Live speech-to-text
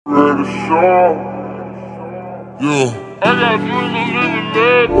Yeah.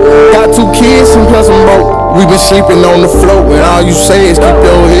 Got 2 kids and plus I'm broke. We been sleeping on the floor, and all you say is keep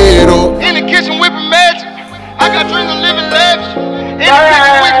your head up. In the kitchen whipping magic. I got dreams of living lavish. In the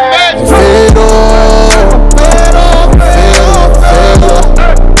kitchen whipping magic. Fed up, fed up, fed up, fed up,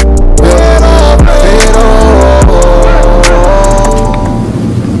 fed up, fed up.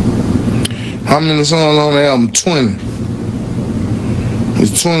 How many songs on the album? 20.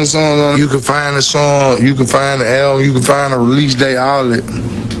 There's 20 songs on. You can find the song, you can find the album, you can find the release date, all that.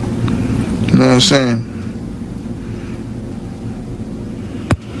 You know what I'm saying?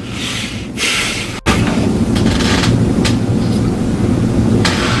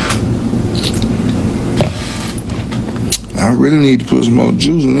 I really need to put some more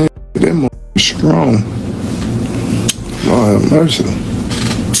juice in there. That more strong. Lord have mercy.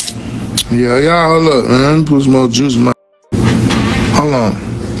 Yeah, y'all, hold up, man. Let me put some more juice in my. Hold on.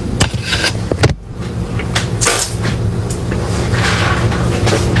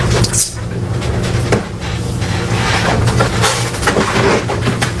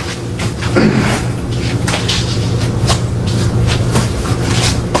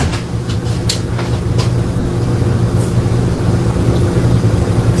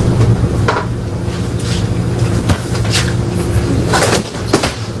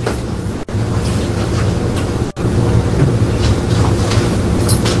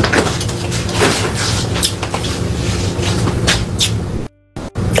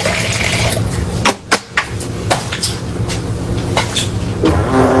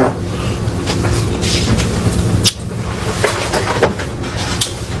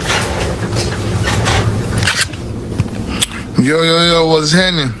 Yo, what's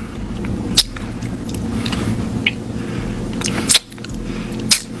happening?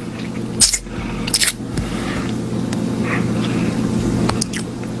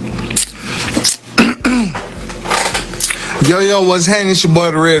 Yo, what's happening? It's your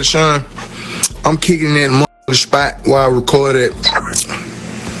boy Derez, Deshon. I'm kicking that mother spot while I record it.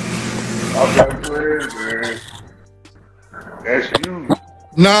 Okay, man. That's you.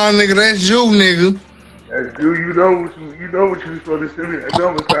 Nah, nigga, that's you, nigga. That's you. You know what you supposed to send me. That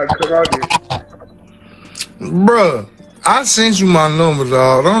number started to cut out there. Bruh, I sent you my number,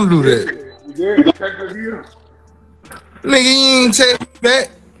 dog. Don't do that. You did. You checked the deal. Nigga, you ain't text me back.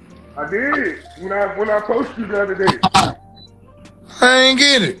 I did. When I posted you the other day. I ain't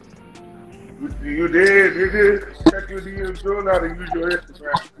get it. You did. You did. Check your DMs. Do not use your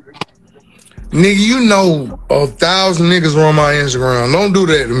Instagram. Nigga, you know 1,000 niggas are on my Instagram. Don't do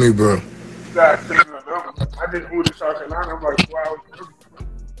that to me, bro. I just moved to South Carolina. I'm like 4 hours.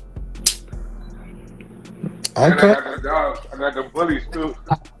 I got the bullies too.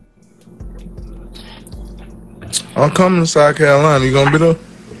 I'm coming to South Carolina. You gonna be there?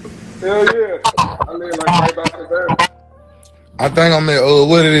 Hell yeah. I live like right by the bed. I think I'm at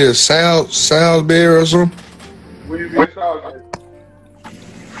what it is, Salisbury or something. When you be in Salisbury?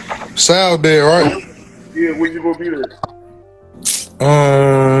 Salisbury, right? Yeah, when you gonna be there?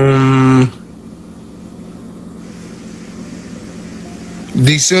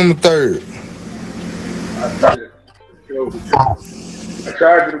 December 3rd. I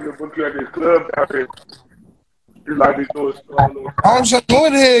tried to book you at this club out there. It's like this little I'm saying,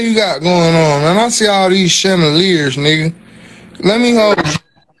 what the hell you got going on, man? I see all these chandeliers, nigga. Let me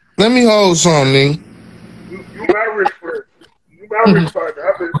hold something, nigga. You my rich friend. You my rich partner.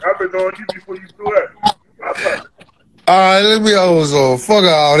 I've been knowing you before you do that. My partner. Alright, let me hold some. Fuck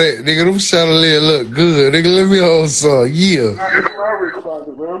all that, nigga. Them chandeliers look good, nigga. Let me hold some. Yeah. That's my rich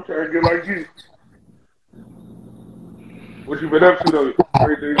partner, man. I'm trying to get like you. What you been up to though?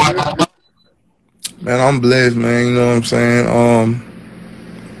 Man, I'm blessed, man. You know what I'm saying?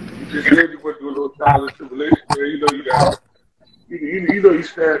 You just said you went through a little trial and tribulation, man. You know you got. You know you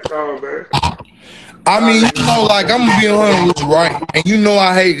stand strong, man. I mean, you know, like, I'm gonna be 100 with you, right? And you know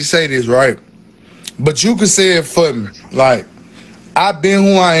I hate to say this, right? But you can say it for me. Like, I've been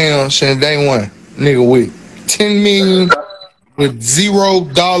who I am since day one, nigga, with 10 million, with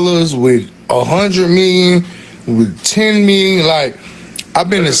 $0, with 100 million, with 10 million. Like, I've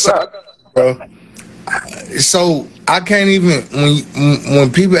been the same, bro. So I can't even, when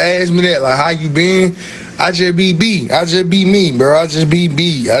people ask me that, like, how you been? I just be me, bro. I just be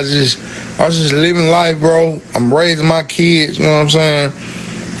B. I was just living life, bro. I'm raising my kids, you know what I'm saying?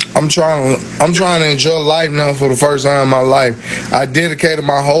 I'm trying to enjoy life now for the first time in my life. I dedicated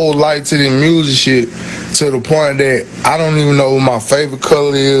my whole life to the music shit to the point that I don't even know what my favorite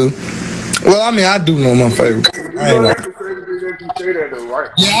color is. Well, I mean, I do know my favorite color.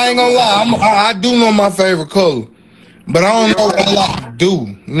 Yeah, I ain't gonna lie. I do know my favorite color. But I don't know what I like to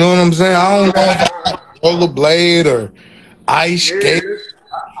do. You know what I'm saying? I don't know if I rollerblade or ice skate.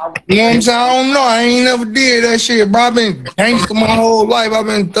 You know what I'm saying? I don't know. I ain't never did that shit, bro. I've been gangster my whole life. I've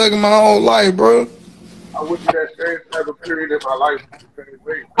been thugging my whole life, bro. I went through that same type of period in my life the same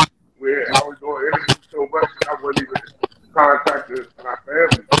way, where I was doing interviews so much that I wasn't even contacting my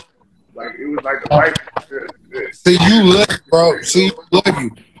family. Like, it was like a life. See, you lucky, bro. See, you lucky.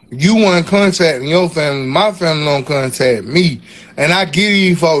 You want to contact your family. My family don't contact me. And I get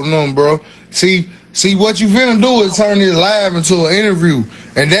these folks them, bro. See, what you finna do is turn this live into an interview.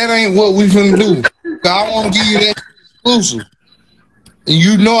 And that ain't what we finna do. I want to give you that exclusive. And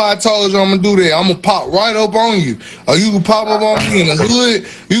you know I told you I'm gonna do that. I'm gonna pop right up on you. Or you can pop up on me in the hood.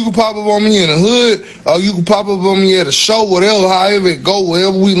 You can pop up on me in the hood. Or you can pop up on me at a show, whatever, however it go,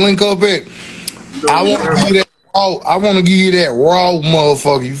 wherever we link up at. I want to give you that raw. I want to give you that raw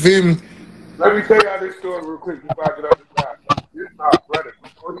motherfucker. You feel me? Let me tell y'all this story real quick before I get up this side. This is my brother.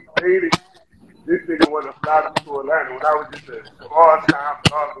 Before he dated, this nigga wanted to fly me to Atlanta when I was just a small time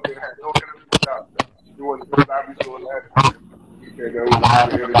blogger that had no interview out. He wanted to fly me to Atlanta. He said that was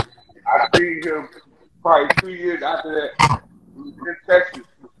the interview. I seen him probably 2 years after that. He was in Texas.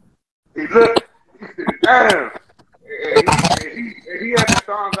 He looked. He said, damn. And he had the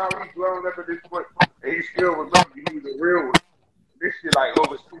songs out. He's grown up at this point, and he still remember he was a real one. This shit like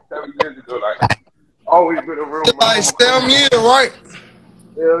over 6-7 years ago, like always been a real one. Like 7 years, right?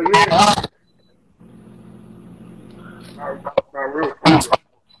 Hell yeah. My real friend.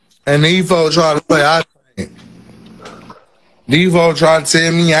 And these folks try to say I ain't. These folks try to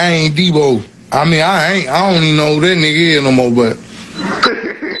tell me I ain't Debo. I mean, I ain't. I don't even know who that nigga is no more, but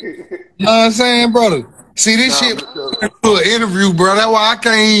you know what I'm saying, brother? See, this shit to an interview, bro. That's why I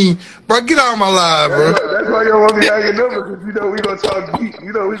can't even, bro, get out of my life, bro. That's why you don't want me to have your number, because you know we gonna talk deep.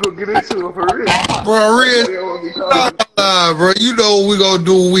 You know we gonna get into it for real. Bro, real. Get out of my life, bro. You know what we gonna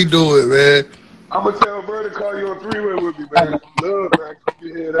do when we do it, man. I'm gonna tell bro to call you on 3-way with me, man. Love, man.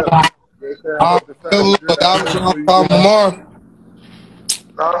 Keep your head up. Y'all gonna call me tomorrow?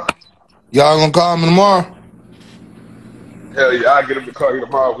 Huh? Y'all gonna call me tomorrow? Hell yeah, I'll get him to call you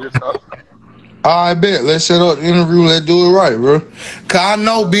tomorrow. We'll talk. I bet. Let's set up the interview. Let's do it right, bro. Cause I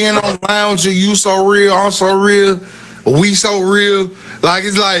know being online with you so real, I'm so real, we so real. Like,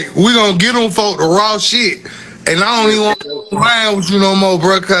 it's like, we gonna get them folk the raw shit. And I don't even want to online with you no more,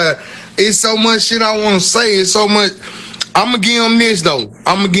 bro, cause it's so much shit I want to say. It's so much. I'm gonna give them this,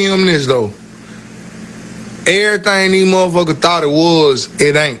 though. Everything these motherfuckers thought it was,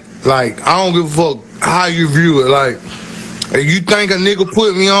 it ain't. Like, I don't give a fuck how you view it. Like, if you think a nigga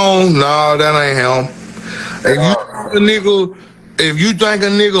put me on, nah, that ain't him. If you think a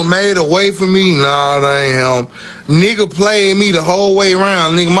nigga made a way for me, nah, that ain't him. Nigga played me the whole way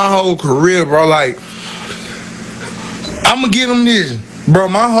around, nigga, my whole career, bro. Like, I'ma give him this. Bro,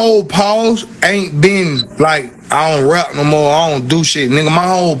 my whole pause ain't been like, I don't rap no more, I don't do shit. Nigga, my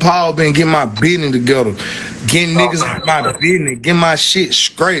whole pause been getting my business together. Getting niggas out my business, getting my shit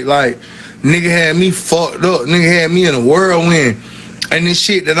straight. Like, nigga had me fucked up. Nigga had me in a whirlwind. And this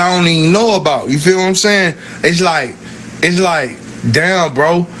shit that I don't even know about. You feel what I'm saying? It's like, damn,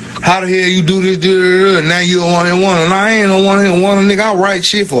 bro. How the hell you do this? Now you don't want him one. And I ain't no one him one. Nigga, I write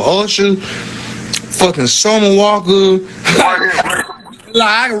shit for Usher, fucking Summer Walker.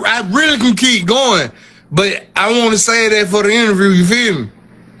 Like, I really can keep going. But I want to say that for the interview, you feel me?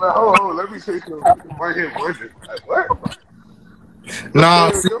 But hold on, let me say something. Right here, like, what?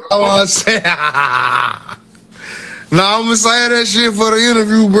 Nah, see, I want to say, nah, I'm gonna say that shit for the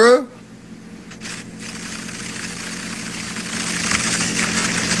interview, bro.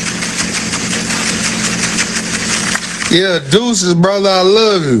 Yeah, deuces, brother, I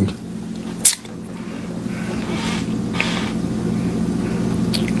love you.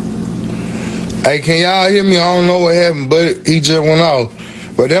 Hey, can y'all hear me? I don't know what happened, but he just went off.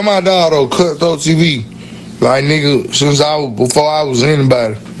 But that my dog though, Cutthroat TV. Like, nigga, before I was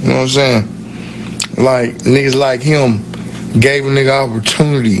anybody, you know what I'm saying? Like, niggas like him gave a nigga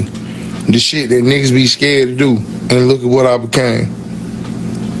opportunity, the shit that niggas be scared to do, and look at what I became.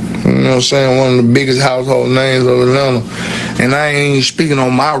 You know what I'm saying? One of the biggest household names of Atlanta. And I ain't even speaking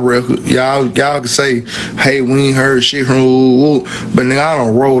on my record. Y'all can say, hey, we ain't heard shit from woo. But nigga, I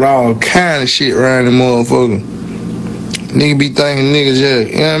done wrote all kind of shit around the motherfucker. Nigga be thinking niggas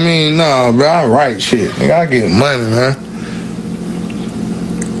just, you know what I mean? Nah, bro, I write shit. Nigga, I get money, man.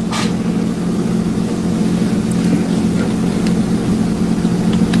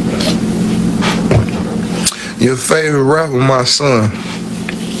 Your favorite rapper, my son.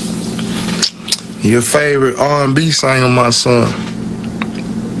 Your favorite R&B singer, my son.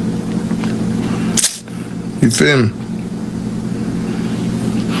 You feel me?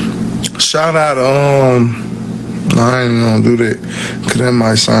 shout out, no, I ain't gonna do that, cause that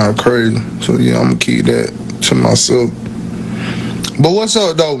might sound crazy. So yeah, I'm gonna keep that to myself. But what's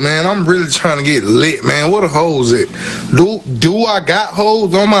up though, man? I'm really trying to get lit, man. What the hoes at? Do I got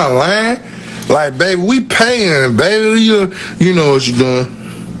hoes on my line? Like, baby, we paying, baby. You know what you doing.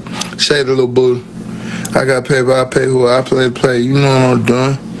 Say the little booty. I got paid, but I pay who I play. You know what I'm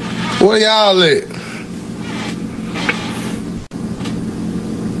doing. Where y'all at?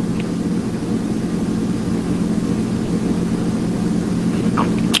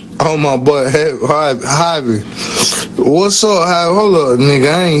 Oh, my boy, Javi. What's up, Javi? Hold up,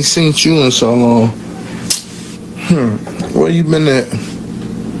 nigga. I ain't seen you in so long. Where you been at?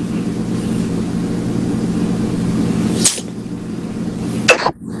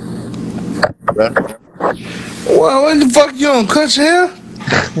 Well, what the fuck you on? Cut your hair?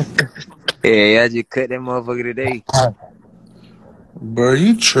 Yeah, I just cut that motherfucker today. Bro,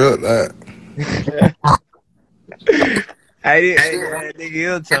 you tripped that. I didn't nigga,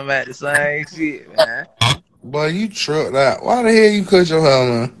 you talking about the same shit, man. Boy, you tripped that. Why the hell you cut your hair,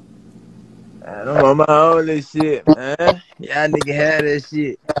 man? I don't want my own little shit, man. Y'all nigga had that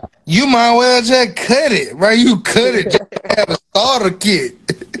shit. You might well just cut it, bro. You cut it just to have a starter kit.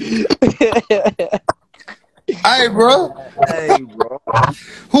 Hey, bro. Hey, bro.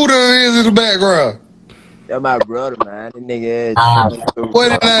 Who there is in the background? That's my brother, man. That nigga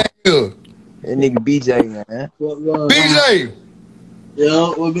What his name is? That nigga BJ, man. BJ.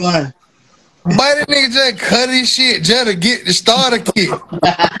 Yo, what going? But that nigga just cut his shit just to get the starter kit.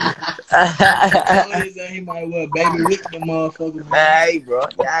 He might well baby lick the motherfucker. Hey, bro.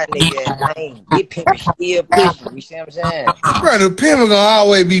 Y'all nigga ain't get pimping still pushing. You see what I'm saying? Bro, the pimp gonna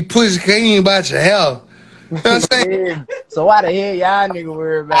always be pushing because he ain't about your health. You know what I'm saying? Yeah. So why the hell y'all nigga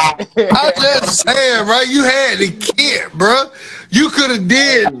worry about it? I'm just saying, bro, you had the kit, bro. You could have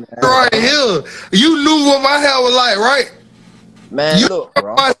did right here. You knew what my hair was like, right? Man, You look,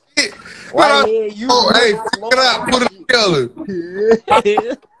 bro. my shit. Why the hell you? Hey, fuck it out, put it together.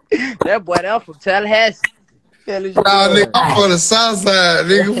 That boy, that from Tallahassee. Nah, nigga, I'm from the south side,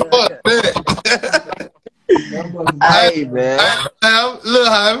 nigga. Fuck that. Hey, man.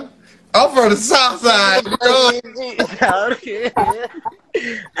 Look, I'm from the south side.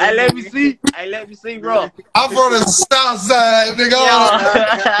 Hey, let me see. Hey, let me see, bro. I'm from the south side, nigga.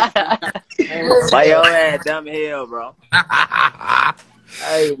 Why your ass dumb hell, bro?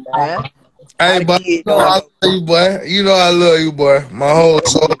 Hey, man. Hey, boy, you know I love you, boy. You know I love you, boy. My whole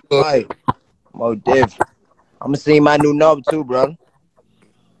soul. Hey, more different. I'm gonna see my new number too, brother.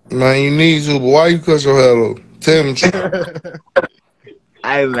 Man, you need to, but why you cut your hair though? Tell me.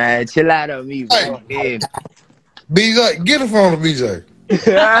 Hey, man, chill out on me, bro. Hey. BJ, get it from the BJ.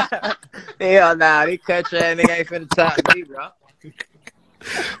 Hell nah, they cut your ass, nigga ain't finna talk to me, bro.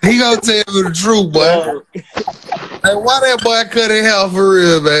 He gonna tell me the truth, boy. Hey, why that boy cut his hair for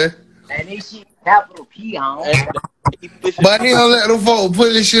real, man? And this shit capital P on. But he don't let them folk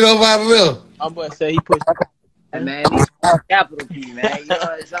put this shit up out of there. I'm gonna say he pushed. Hey, man, this capital P, man. You know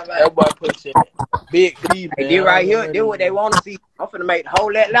what I'm saying? That boy push it. Big P, man. They right here, they what they want to see. I'm finna make the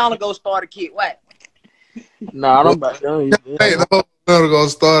whole Atlanta go start a kit. What? Nah, I don't about done. Hey, the whole Atlanta gonna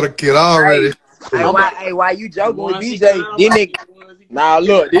start a kid already. Hey, why you joking with BJ? This nigga. Nah,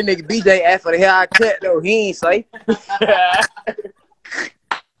 look, this nigga BJ asked for the hair I cut though. He ain't say.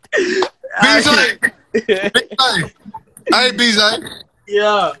 BJ! BJ! Hey, BJ!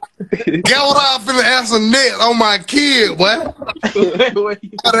 Yeah. Get what I finna answer next on my kid, boy. What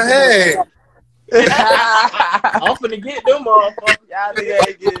the heck? I'm finna get them motherfuckers. Y'all niggas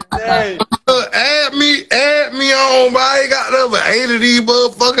ain't getting that. Add me on, boy. I ain't got nothing but 8 of these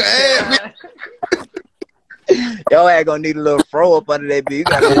motherfuckers. Add me. Yo ain't gonna need a little throw up under that bitch. You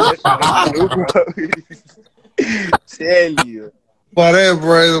gotta tell you. Boy, that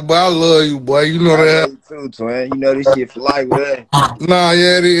brother, boy, I love you, boy. You know that. You too, twin. You know this shit for life, man. Nah,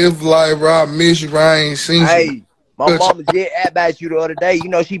 yeah, it is for life, bro. I miss you, bro. I ain't seen you. Hey, my mama just asked about you the other day. You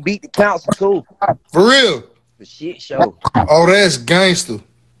know she beat the council too. For real? For shit show. Oh, that's gangster.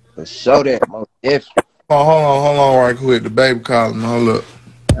 For sure that, most definitely. Oh, hold on right quick. The baby calling. Hold up.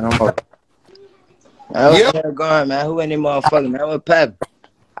 And I'm like, what's going, man? Who in this motherfucker, man? What poppin'?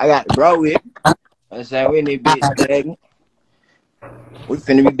 I got the bro with me. I'm saying we in this bitch stagnant. We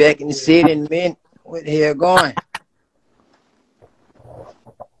finna be back in the city in a minute. What the hell going?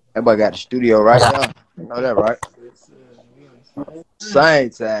 That boy got the studio right now. You know that, right? Same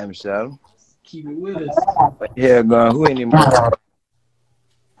time, show. Keep it with us. What the hell going? Who in this motherfucker?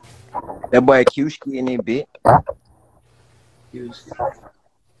 That boy Q-ski in this bitch.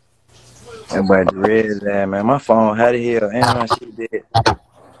 That boy Derez, man. My phone, how the hell? And my shit dead.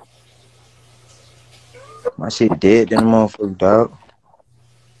 My shit dead than the motherfucker, dog.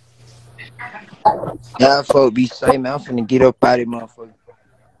 Y'all folk be safe, man. I'm finna get up out of this motherfucker.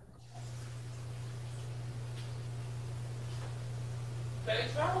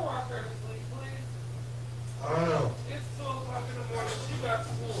 I know.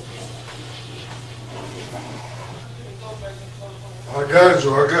 I got you.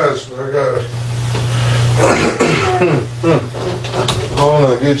 Hold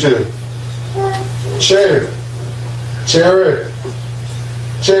on, get you. Cherry.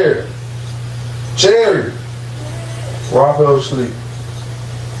 Rock her to sleep.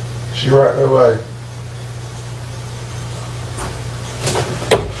 She right that way.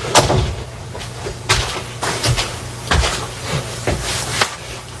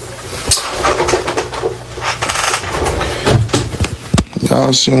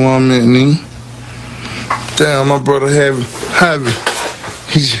 Y'all see what I'm at, nigga? Damn, my brother Heavy.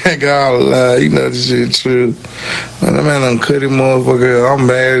 He just got all alive. You know this shit true. Man, that man done cut his motherfucker. I'm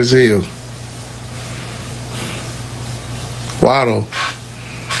bad as hell. Why though?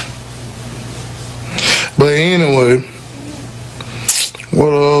 But anyway,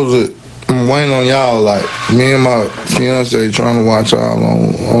 what was it? I'm waiting on y'all. Like, me and my fiance trying to watch y'all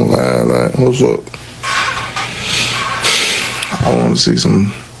on live. Like, what's up? I want to see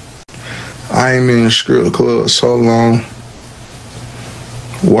some. I ain't been in the script club so long.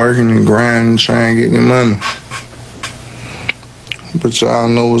 Working and grinding, trying to get the money. But y'all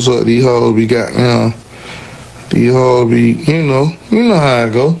know what's up. These hoes be got, these hoes be, you know how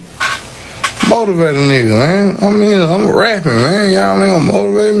it go. Motivate a nigga, man. I mean, I'm rapping, man. Y'all ain't gonna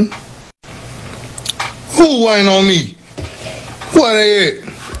motivate me. Who waiting on me? Where they at?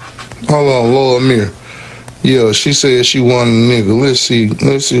 Hold on, Lord Mir. Yeah, she said she wanted a nigga. Let's see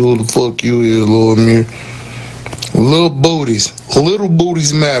who the fuck you is, Lord Mir. Little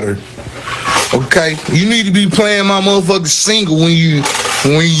booties matter. Okay, you need to be playing my motherfucking single when you know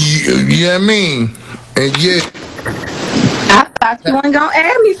what I mean. And yeah, I thought you weren't gonna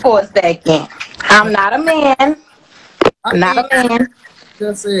ask me for a second. I'm not a man. I'm not a man.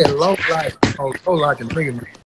 Just said low like a nigga.